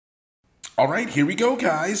All right, here we go,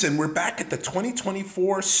 guys, and we're back at the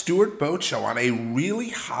 2024 Stuart Boat Show on a really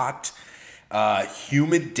hot,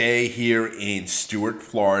 humid day here in Stuart,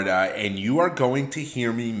 Florida, and you are going to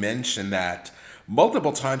hear me mention that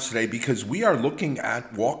multiple times today because we are looking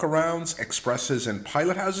at walkarounds, expresses, and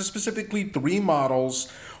pilot houses, specifically 3 models,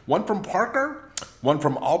 one from Parker, one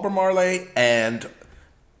from Albermarle, and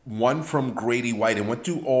one from Grady White. And what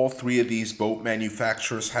do all 3 of these boat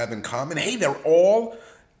manufacturers have in common? Hey, they're all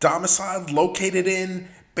domiciled, located in,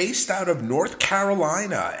 based out of North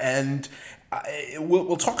Carolina. And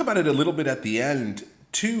we'll talk about it a little bit at the end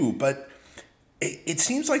too, but it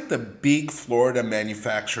seems like the big Florida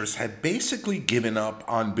manufacturers have basically given up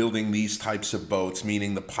on building these types of boats,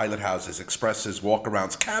 meaning the pilot houses, expresses,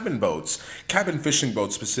 walkarounds, cabin boats, cabin fishing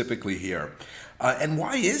boats specifically here. And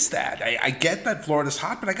why is that? I get that Florida's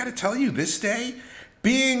hot, but I got to tell you, this day,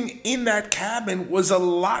 being in that cabin was a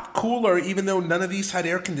lot cooler, even though none of these had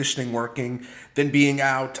air conditioning working, than being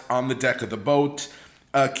out on the deck of the boat.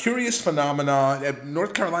 Curious phenomenon.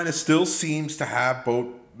 North Carolina still seems to have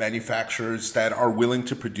boat manufacturers that are willing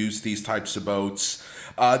to produce these types of boats.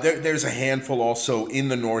 There's a handful also in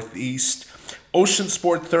the Northeast. Ocean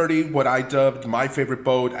Sport 30, what I dubbed my favorite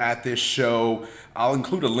boat at this show. I'll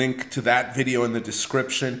include a link to that video in the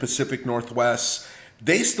description. Pacific Northwest.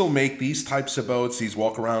 They still make these types of boats, these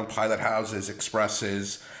walk-around pilot houses,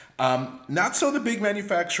 expresses. Not so the big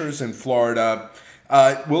manufacturers in Florida.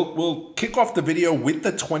 We'll kick off the video with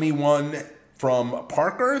the 21 from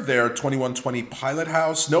Parker, their 2120 pilot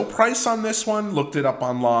house. No price on this one. Looked it up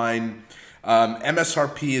online.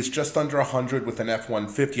 MSRP is just under 100 with an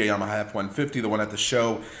F-150, a Yamaha F-150. The one at the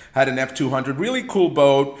show had an F-200. Really cool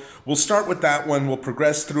boat. We'll start with that one. We'll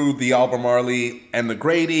progress through the Albermarle and the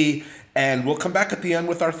Grady, and we'll come back at the end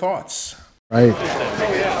with our thoughts. Right.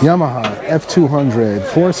 Yamaha F-200,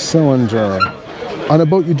 4-cylinder, on a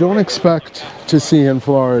boat you don't expect to see in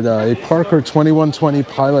Florida, a Parker 2120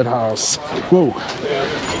 pilot house. Whoa,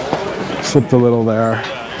 slipped a little there.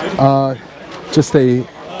 Just a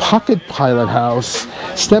pocket pilot house.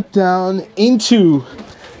 Step down into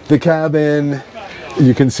the cabin.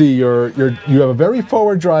 You can see you have a very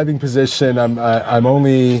forward driving position. I'm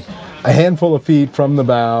only a handful of feet from the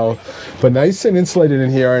bow, but nice and insulated in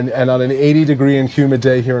here, and on an 80-degree and humid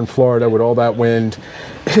day here in Florida with all that wind,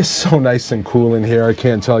 it is so nice and cool in here. I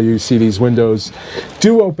can't tell you. See, these windows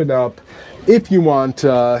do open up if you want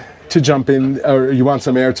to jump in, or you want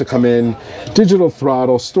some air to come in. Digital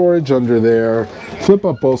throttle, storage under there, flip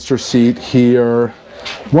up bolster seat here.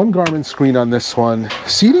 1 Garmin screen on this one.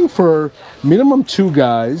 Seating for minimum 2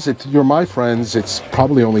 guys. If you're my friends, it's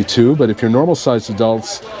probably only 2, but if you're normal sized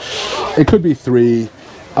adults, it could be 3.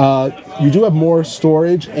 You do have more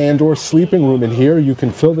storage and or sleeping room in here. You can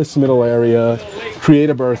fill this middle area, create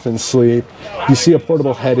a berth and sleep. You see a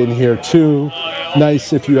portable head in here too.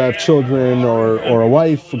 Nice if you have children or a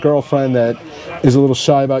wife, a girlfriend that is a little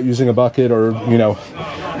shy about using a bucket or, you know,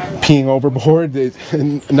 peeing overboard.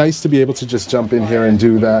 Nice to be able to just jump in here and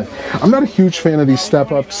do that. I'm not a huge fan of these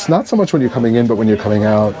step-ups, not so much when you're coming in, but when you're coming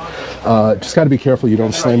out. Just got to be careful you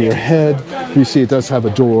don't slam your head. You see it does have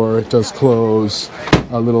a door, it does close.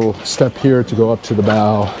 A little step here to go up to the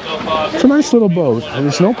bow. It's a nice little boat, and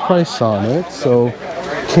there's no price on it, so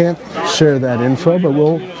can't share that info, but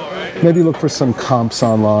we'll maybe look for some comps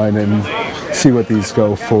online and see what these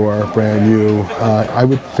go for brand new. I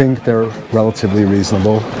would think they're relatively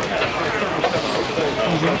reasonable.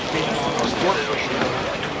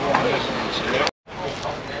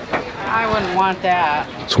 I wouldn't want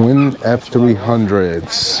that. Twin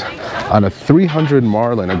F300s on a 300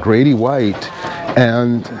 Marlin, a Grady White,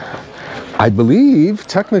 and I believe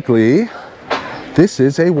technically this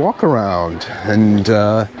is a walk-around. And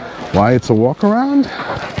why it's a walk-around?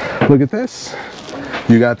 Look at this.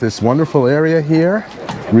 You got this wonderful area here,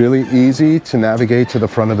 really easy to navigate to the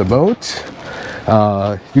front of the boat.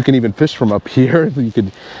 You can even fish from up here. You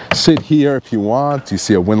could sit here if you want. You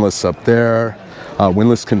see a windlass up there,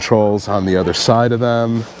 windlass controls on the other side of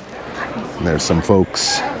them. And there's some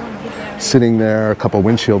folks sitting there, a couple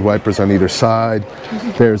windshield wipers on either side.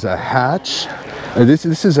 There's a hatch. This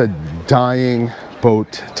is a dying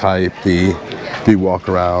boat type, the walk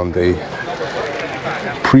around, the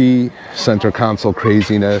pre-center console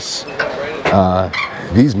craziness.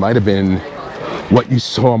 These might have been what you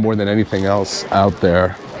saw more than anything else out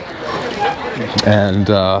there, and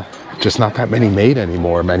just not that many made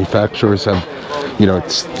anymore. Manufacturers have, you know,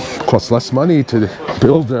 it costs less money to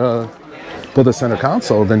build a center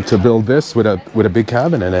console than to build this with a big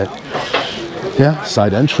cabin in it. Yeah,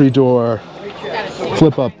 side entry door,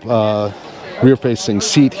 flip up rear facing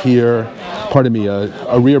seat here. pardon me,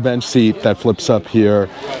 a rear bench seat that flips up here.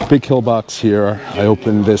 Big hill box here. I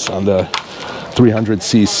opened this on the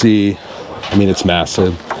 300cc. I mean, it's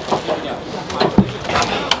massive.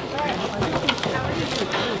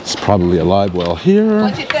 It's probably a live well here.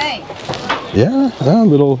 What you think? Yeah, a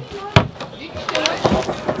little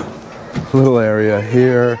area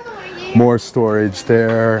here. More storage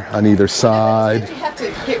there on either side. You have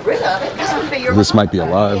to get rid of it. This would be your This might be a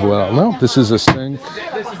live well. No, this is a sink.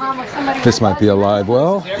 This might be a live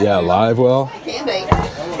well. Yeah, live well. Can be.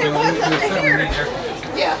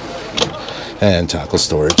 Yeah. And tackle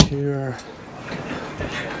storage here.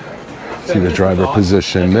 See the driver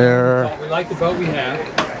position there. We like the boat we have.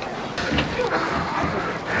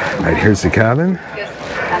 All right, here's the cabin.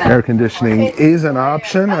 Air conditioning is an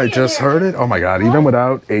option. I just heard it. Oh my God, even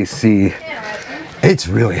without AC, it's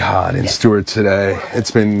really hot in Stuart today.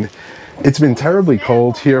 It's been terribly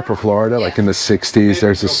cold here for Florida, like in the 60s.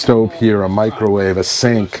 There's a stove here, a microwave, a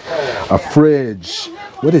sink, a fridge.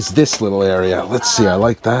 What is this little area? Let's see, I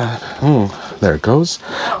like that. There it goes.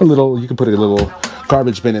 You can put a little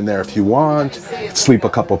garbage bin in there if you want. Sleep a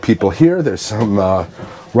couple people here. There's some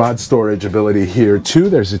rod storage ability here too.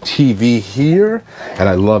 There's a TV here, and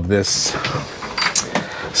I love this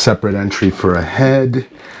separate entry for a head.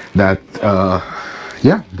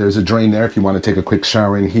 Yeah, there's a drain there if you want to take a quick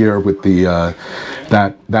shower in here with the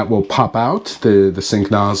that will pop out the sink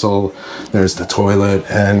nozzle. There's the toilet,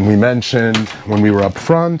 and we mentioned when we were up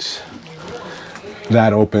front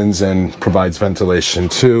that opens and provides ventilation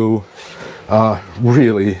too.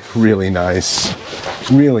 Really, really nice.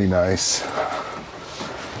 Really nice.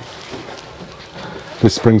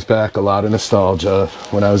 This brings back a lot of nostalgia.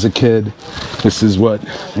 When I was a kid, this is what,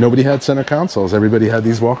 nobody had center consoles. Everybody had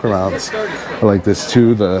these walkarounds. I like this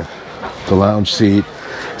too, the lounge seat.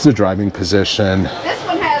 It's a driving position. This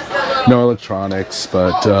one has the little... No electronics,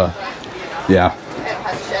 but yeah.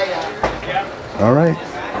 All right.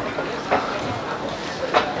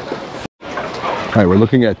 All right, we're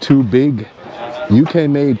looking at two big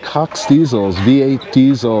UK-made Cox diesels, V8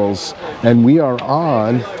 diesels, and we are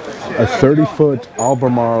on a 30-foot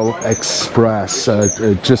Albermarle Express,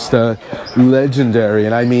 just a legendary,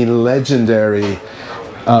 and I mean legendary,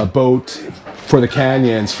 boat for the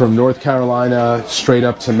canyons from North Carolina straight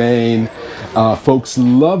up to Maine. Folks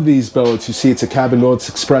love these boats. You see, it's a cabin boat, it's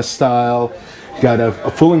express style. Got a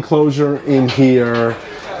full enclosure in here,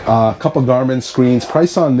 a couple Garmin screens.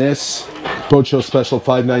 Price on this boat show special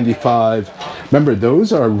 $595. Remember,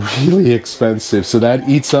 those are really expensive, so that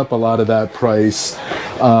eats up a lot of that price.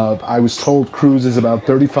 I was told cruise is about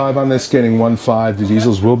 $35 on this, getting $1.5. The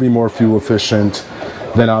diesels will be more fuel efficient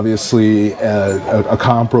than obviously a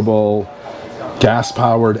comparable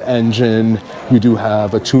gas-powered engine. You do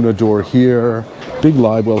have a tuna door here, big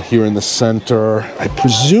live well here in the center. I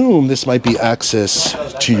presume this might be access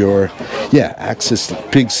to your, yeah, access,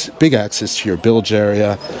 big access to your bilge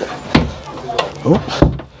area. Oh.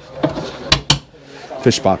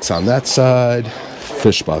 Fish box on that side,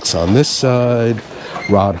 fish box on this side,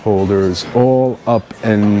 rod holders all up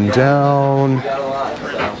and down.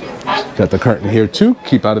 Got the curtain here too,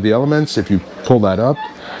 keep out of the elements. If you pull that up,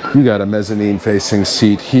 you got a mezzanine facing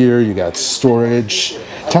seat here, you got storage,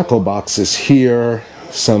 tackle boxes here,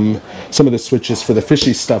 some of the switches for the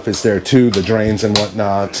fishy stuff is there too, the drains and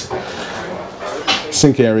whatnot.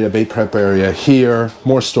 Sink area, bait prep area here,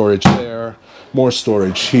 more storage there, more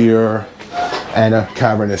storage here, and a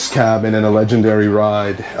cavernous cabin and a legendary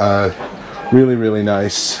ride. Really, really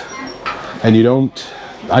nice. And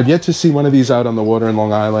I've yet to see one of these out on the water in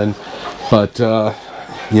Long Island, but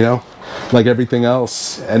you know, like everything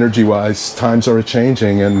else, energy-wise, times are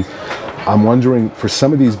changing, and I'm wondering for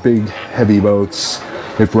some of these big, heavy boats,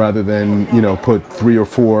 if rather than, you know, put 3 or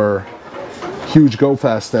 4 huge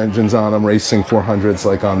go-fast engines on them, racing 400s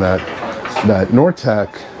like on that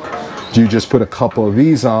Nortec, do you just put a couple of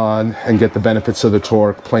these on and get the benefits of the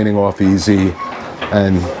torque, planing off easy,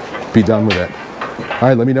 and be done with it? All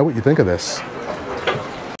right, let me know what you think of this.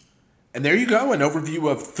 And there you go, an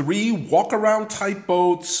overview of 3 walk-around type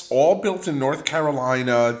boats, all built in North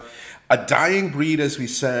Carolina. A dying breed, as we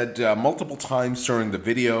said multiple times during the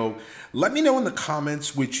video. Let me know in the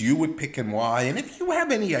comments which you would pick and why. And if you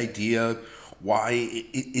have any idea why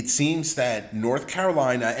it seems that North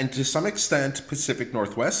Carolina, and to some extent Pacific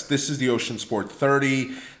Northwest, this is the Ocean Sport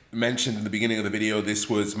 30, mentioned in the beginning of the video, this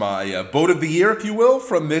was my boat of the year, if you will,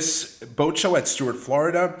 from this boat show at Stuart,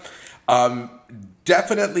 Florida.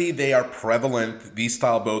 Definitely they are prevalent, these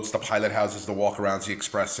style boats, the Pilothouses, the walkarounds, the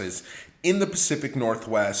expresses, in the Pacific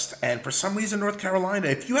Northwest, and for some reason North Carolina.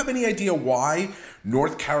 If you have any idea why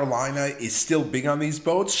North Carolina is still big on these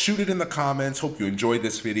boats, shoot it in the comments. Hope you enjoyed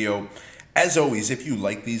this video, As always, if you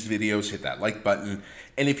like these videos, hit that like button.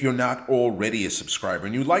 And if you're not already a subscriber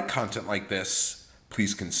and you like content like this,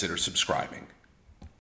 please consider subscribing.